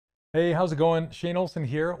Hey, how's it going? Shane Olson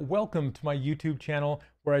here. Welcome to my YouTube channel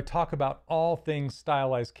where I talk about all things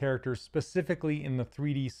stylized characters, specifically in the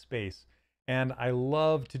 3D space. And I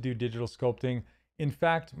love to do digital sculpting. In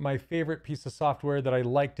fact, my favorite piece of software that I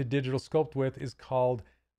like to digital sculpt with is called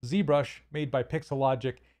ZBrush, made by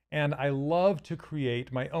Pixelogic. And I love to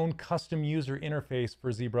create my own custom user interface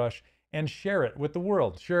for ZBrush and share it with the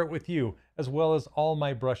world, share it with you, as well as all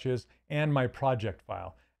my brushes and my project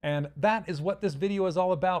file. And that is what this video is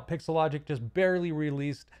all about. Pixelogic just barely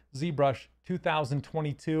released ZBrush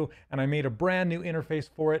 2022, and I made a brand new interface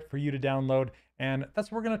for it for you to download. And that's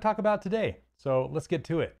what we're going to talk about today. So let's get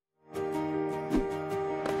to it.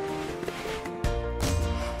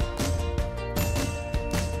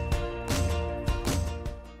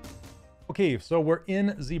 Okay, so we're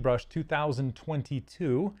in ZBrush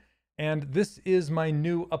 2022. And this is my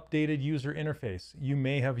new updated user interface. You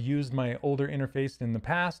may have used my older interface in the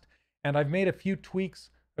past, and I've made a few tweaks,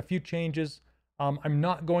 a few changes. I'm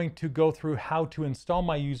not going to go through how to install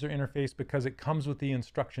my user interface because it comes with the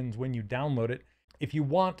instructions when you download it. If you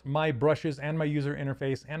want my brushes and my user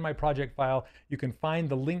interface and my project file, you can find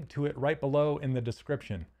the link to it right below in the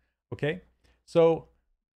description. Okay, so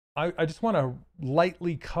I just want to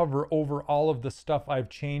lightly cover over all of the stuff I've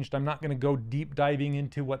changed. I'm not going to go deep diving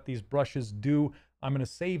into what these brushes do. I'm going to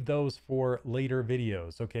save those for later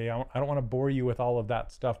videos, okay? I don't want to bore you with all of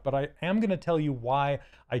that stuff, but I am going to tell you why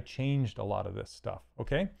I changed a lot of this stuff,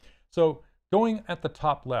 okay? So going at the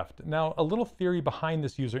top left, now a little theory behind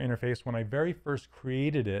this user interface when I very first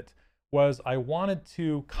created it was I wanted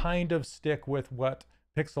to kind of stick with what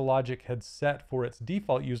Pixelogic had set for its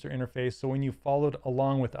default user interface, so when you followed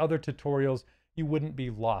along with other tutorials, you wouldn't be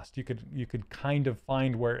lost. You could kind of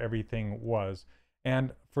find where everything was.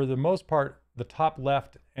 And for the most part, the top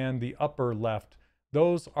left and the upper left,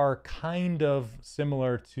 those are kind of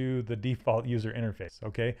similar to the default user interface,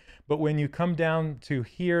 okay? But when you come down to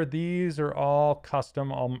here, these are all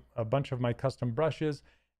custom, a bunch of my custom brushes,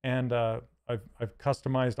 and I've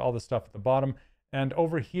customized all the stuff at the bottom. And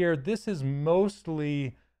over here, this is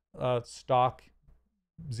mostly stock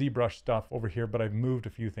ZBrush stuff over here, but I've moved a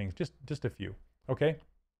few things, just a few, okay?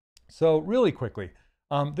 So really quickly,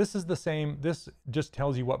 this is the same. This just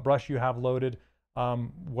tells you what brush you have loaded,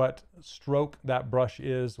 what stroke that brush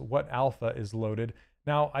is, what alpha is loaded.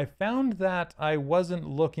 Now, I found that I wasn't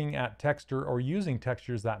looking at texture or using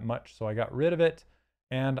textures that much, so I got rid of it.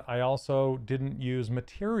 And I also didn't use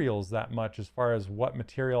materials that much as far as what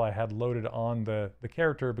material I had loaded on the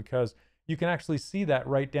character, because you can actually see that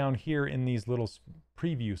right down here in these little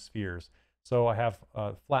preview spheres. So I have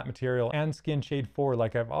flat material and skin shade 4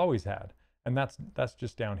 like I've always had. And that's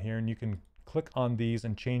just down here, and you can click on these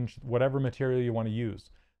and change whatever material you want to use.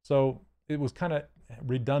 So it was kind of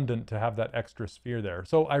redundant to have that extra sphere there.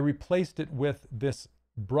 So I replaced it with this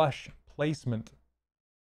brush placement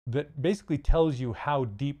that basically tells you how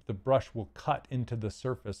deep the brush will cut into the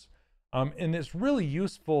surface. And it's really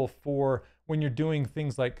useful for when you're doing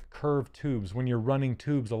things like curved tubes, when you're running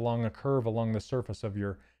tubes along a curve along the surface of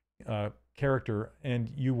your character, and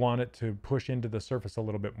you want it to push into the surface a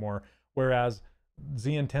little bit more, whereas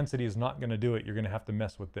Z intensity is not going to do it. You're going to have to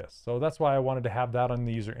mess with this. So that's why I wanted to have that on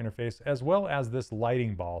the user interface, as well as this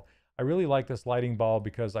lighting ball. I really like this lighting ball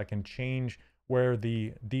because I can change where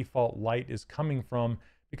the default light is coming from,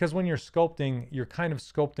 because when you're sculpting, you're kind of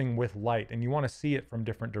sculpting with light and you want to see it from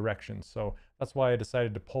different directions. So that's why I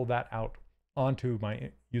decided to pull that out onto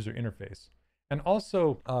my user interface. And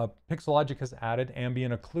also, Pixelogic has added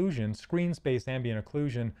ambient occlusion, screen space ambient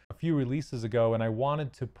occlusion, a few releases ago, and I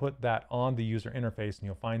wanted to put that on the user interface, and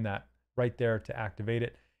you'll find that right there to activate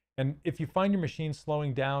it. And if you find your machine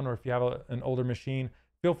slowing down, or if you have an older machine,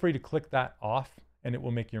 feel free to click that off and it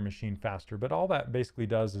will make your machine faster. But all that basically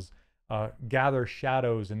does is gather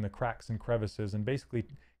shadows in the cracks and crevices and basically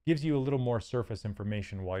gives you a little more surface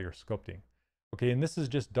information while you're sculpting. Okay, and this is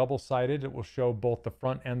just double-sided. It will show both the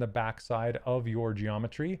front and the back side of your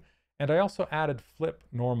geometry. And I also added flip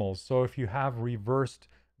normals. So if you have reversed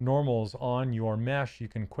normals on your mesh, you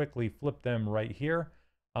can quickly flip them right here.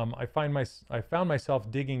 I found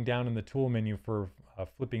myself digging down in the tool menu for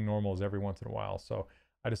flipping normals every once in a while. So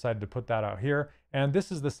I decided to put that out here. And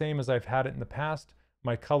this is the same as I've had it in the past.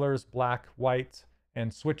 My colors, black, white,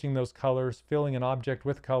 and switching those colors, filling an object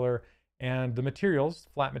with color, and the materials,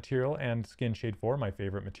 flat material and skin shade 4, my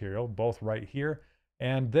favorite material, both right here.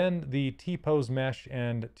 And then the T-pose mesh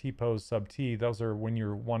and T-pose sub T, those are when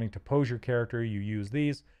you're wanting to pose your character, you use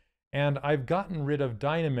these. And I've gotten rid of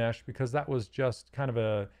Dynamesh because that was just kind of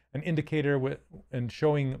an indicator and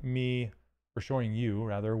showing me, or showing you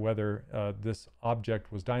rather, whether this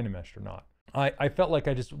object was Dynameshed or not. I felt like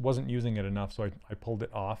I just wasn't using it enough, so I pulled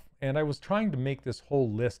it off. And I was trying to make this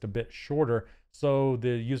whole list a bit shorter so the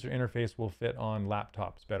user interface will fit on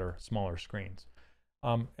laptops better, smaller screens.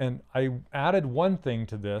 And I added one thing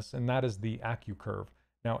to this, and that is the Accu-Curve.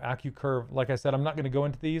 Now, Accu-Curve, like I said, I'm not going to go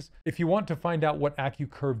into these. If you want to find out what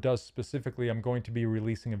Accu-Curve does specifically, I'm going to be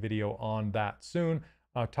releasing a video on that soon,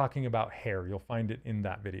 talking about hair. You'll find it in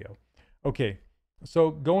that video. Okay,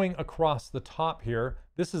 so going across the top here,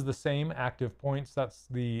 this is the same active points. That's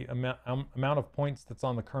the amount of points that's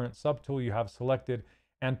on the current subtool you have selected.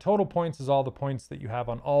 And total points is all the points that you have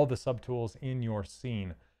on all the subtools in your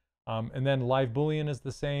scene. And then live Boolean is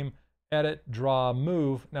the same. Edit, draw,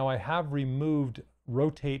 move. Now I have removed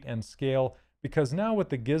rotate and scale because now with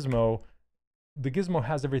the gizmo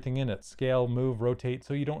has everything in it. Scale, move, rotate.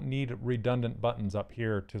 So you don't need redundant buttons up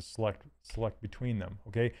here to select between them.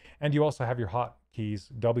 Okay. And you also have your hotkeys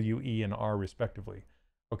W, E, and R respectively.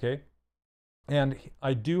 Okay. And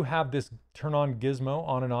I do have this turn on gizmo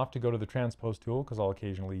on and off to go to the transpose tool because I'll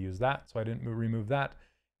occasionally use that. So I didn't remove that.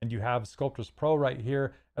 And you have Sculptris Pro right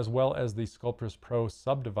here, as well as the Sculptris Pro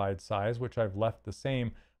subdivide size, which I've left the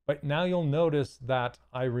same. But now you'll notice that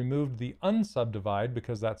I removed the unsubdivide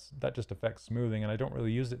because that just affects smoothing and I don't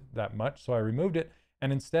really use it that much. So I removed it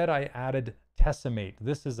and instead I added Tessimate.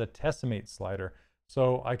 This is a Tessimate slider.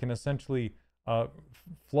 So I can essentially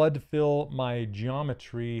flood fill my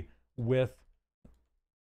geometry with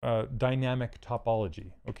dynamic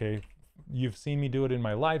topology. Okay, you've seen me do it in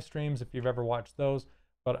my live streams if you've ever watched those.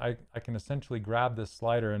 But I can essentially grab this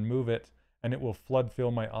slider and move it, and it will flood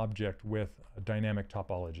fill my object with a dynamic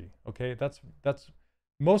topology. Okay, that's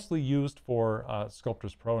mostly used for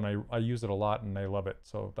Sculptris Pro, and I use it a lot, and I love it.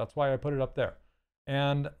 So that's why I put it up there.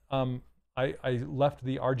 And I left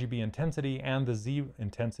the RGB intensity and the Z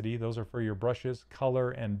intensity. Those are for your brushes,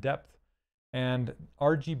 color, and depth. And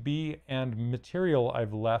RGB and material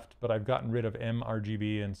I've left, but I've gotten rid of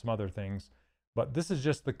mRGB and some other things. But this is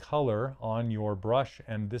just the color on your brush,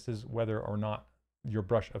 and this is whether or not your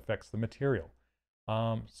brush affects the material.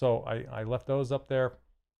 So I left those up there.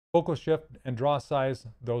 Focal shift and draw size,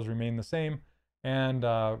 those remain the same. And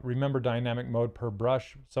remember dynamic mode per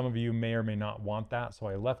brush. Some of you may or may not want that, so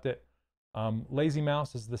I left it. Lazy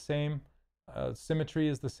mouse is the same. Symmetry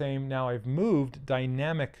is the same. Now I've moved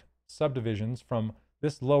dynamic subdivisions from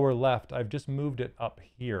this lower left. I've just moved it up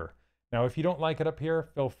here. Now, if you don't like it up here,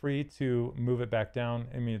 feel free to move it back down.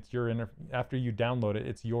 I mean, it's your after you download it,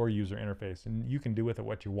 it's your user interface, and you can do with it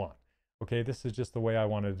what you want. Okay, this is just the way I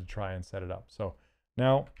wanted to try and set it up. So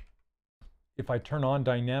now, if I turn on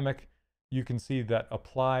dynamic, you can see that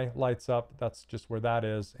apply lights up. That's just where that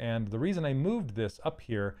is. And the reason I moved this up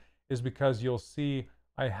here is because you'll see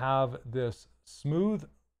I have this smooth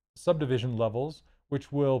subdivision levels,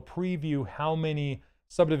 which will preview how many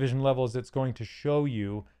subdivision levels it's going to show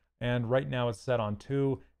you. And right now it's set on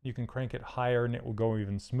 2. You can crank it higher and it will go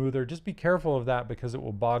even smoother. Just be careful of that because it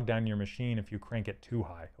will bog down your machine if you crank it too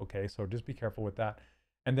high. Okay, so just be careful with that.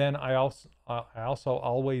 And then I also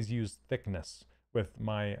always use thickness with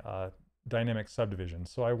my dynamic subdivision.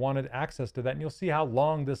 So I wanted access to that, and you'll see how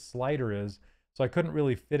long this slider is. So I couldn't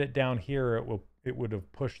really fit it down here. It would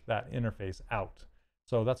have pushed that interface out.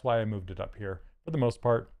 So that's why I moved it up here for the most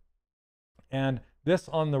part. And this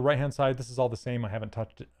on the right-hand side, this is all the same. I haven't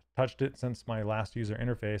touched it since my last user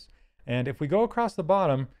interface. And if we go across the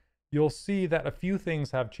bottom, you'll see that a few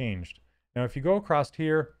things have changed. Now, if you go across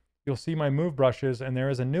here, you'll see my move brushes, and there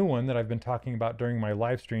is a new one that I've been talking about during my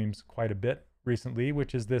live streams quite a bit recently,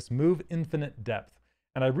 which is this Move Infinite Depth.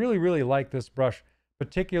 And I really, really like this brush,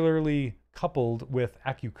 particularly coupled with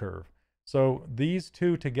Accu-Curve. So these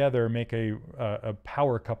two together make a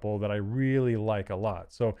power couple that I really like a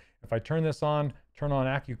lot. So if I turn this on, turn on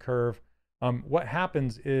Accu-Curve, what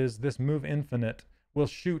happens is this Move Infinite will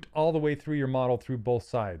shoot all the way through your model through both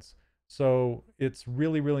sides. So it's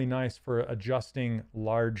really, really nice for adjusting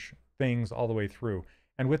large things all the way through.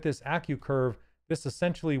 And with this Accu-Curve, this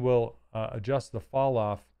essentially will adjust the fall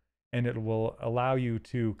off, and it will allow you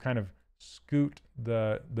to kind of scoot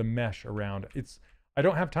the mesh around. I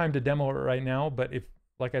don't have time to demo it right now, but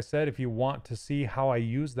like I said, if you want to see how I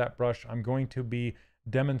use that brush, I'm going to be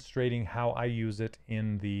demonstrating how I use it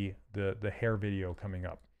in the hair video coming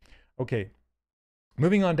up. Okay,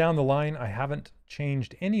 moving on down the line, I haven't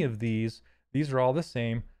changed any of these. These are all the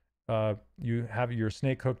same. You have your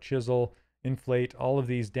snake hook, chisel, inflate, all of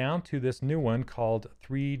these down to this new one called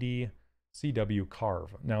 3D CW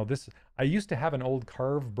Carve. Now I used to have an old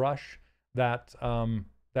Carve brush that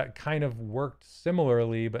kind of worked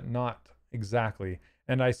similarly, but not exactly.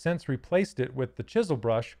 And I since replaced it with the chisel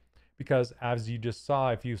brush because, as you just saw,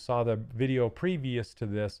 if you saw the video previous to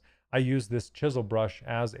this, I use this chisel brush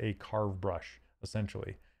as a carve brush,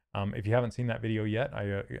 essentially. If you haven't seen that video yet,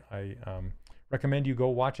 I recommend you go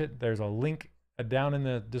watch it. There's a link down in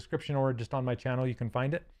the description or just on my channel, you can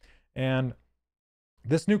find it. And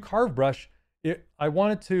this new carve brush, I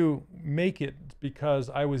wanted to make it because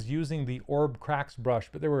I was using the Orb Cracks brush,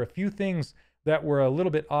 but there were a few things that were a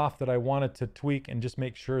little bit off that I wanted to tweak and just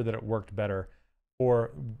make sure that it worked better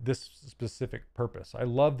for this specific purpose. I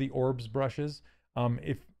love the Orbs brushes.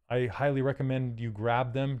 If I highly recommend you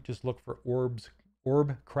grab them, just look for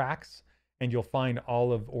Orb Cracks and you'll find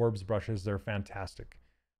all of Orbs brushes. They're fantastic.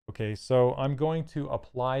 Okay, so I'm going to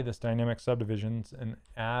apply this dynamic subdivisions and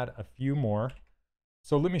add a few more.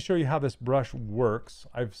 So let me show you how this brush works.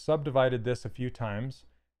 I've subdivided this a few times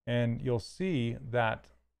and you'll see that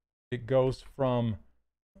it goes from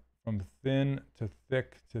thin to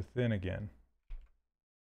thick to thin again,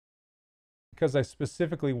 because I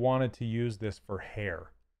specifically wanted to use this for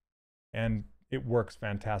hair, and it works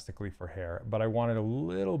fantastically for hair, but I wanted a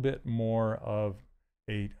little bit more of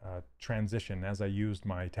a transition as I used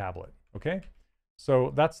my tablet. Okay,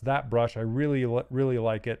 so that's that brush. I really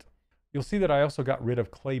like it. You'll see that I also got rid of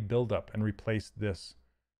clay buildup and replaced this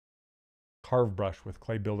carve brush with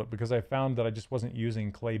clay buildup because I found that I just wasn't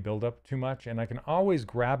using clay buildup too much, and I can always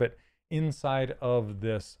grab it inside of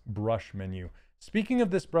this brush menu. Speaking of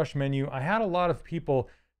this brush menu, I had a lot of people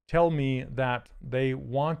tell me that they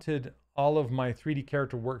wanted all of my 3D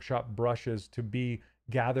Character Workshop brushes to be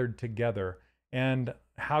gathered together, and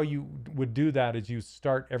how you would do that is you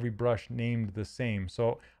start every brush named the same.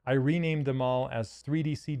 So I renamed them all as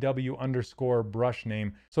 3DCW_ brush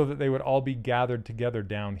name so that they would all be gathered together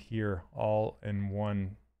down here, all in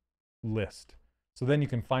one list. So then you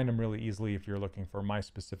can find them really easily if you're looking for my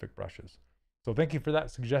specific brushes. So thank you for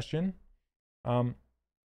that suggestion.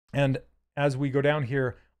 And as we go down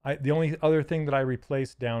here, the only other thing that I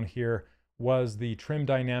replaced down here was the trim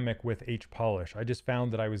dynamic with H polish. I just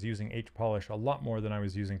found that I was using H polish a lot more than I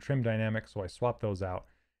was using trim dynamic, so I swapped those out.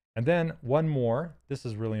 And then one more, this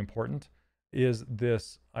is really important, is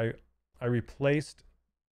this, I replaced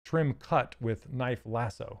trim cut with Knife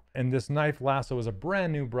Lasso. And this Knife Lasso is a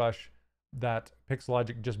brand new brush that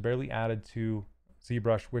Pixelogic just barely added to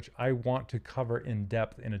ZBrush, which I want to cover in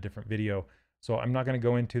depth in a different video. So I'm not going to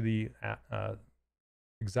go into the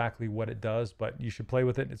exactly what it does, but you should play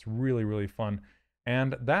with it. It's really fun.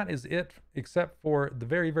 And that is it, except for the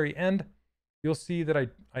very end. You'll see that I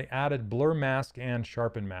added blur mask and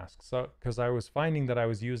sharpen mask. So because I was finding that I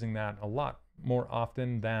was using that a lot more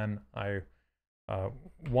often than I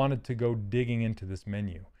wanted to go digging into this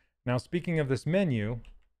menu. Now, speaking of this menu,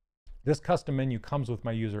 this custom menu comes with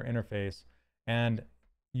my user interface, and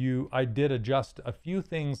I did adjust a few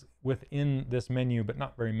things within this menu, but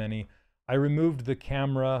not very many. I removed the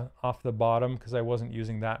camera off the bottom because I wasn't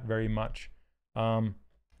using that very much.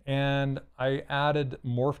 And I added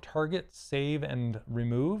morph target, save and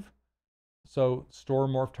remove. So store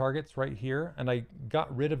morph targets right here. And I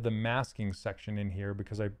got rid of the masking section in here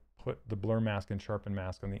because I put the blur mask and sharpen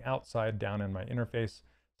mask on the outside down in my interface.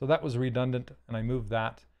 So that was redundant, and I moved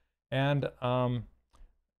that. And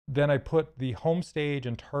then I put the home stage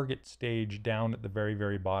and target stage down at the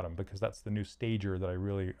very bottom because that's the new stager that I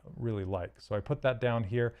really like. So I put that down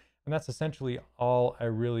here, and that's essentially all I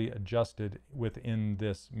really adjusted within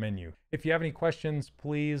this menu. If you have any questions,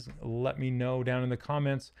 please let me know down in the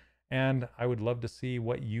comments, and I would love to see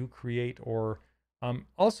what you create. Or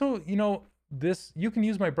also, you know, you can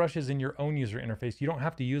use my brushes in your own user interface. You don't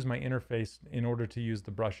have to use my interface in order to use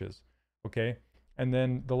the brushes, okay? And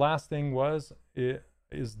then the last thing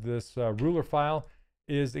is this ruler file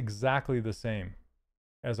is exactly the same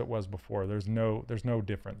as it was before. There's no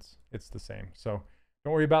difference. It's the same. So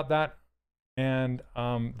don't worry about that. And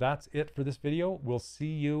that's it for this video. We'll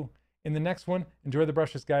see you in the next one. Enjoy the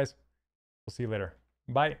brushes, guys. We'll see you later.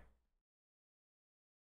 Bye.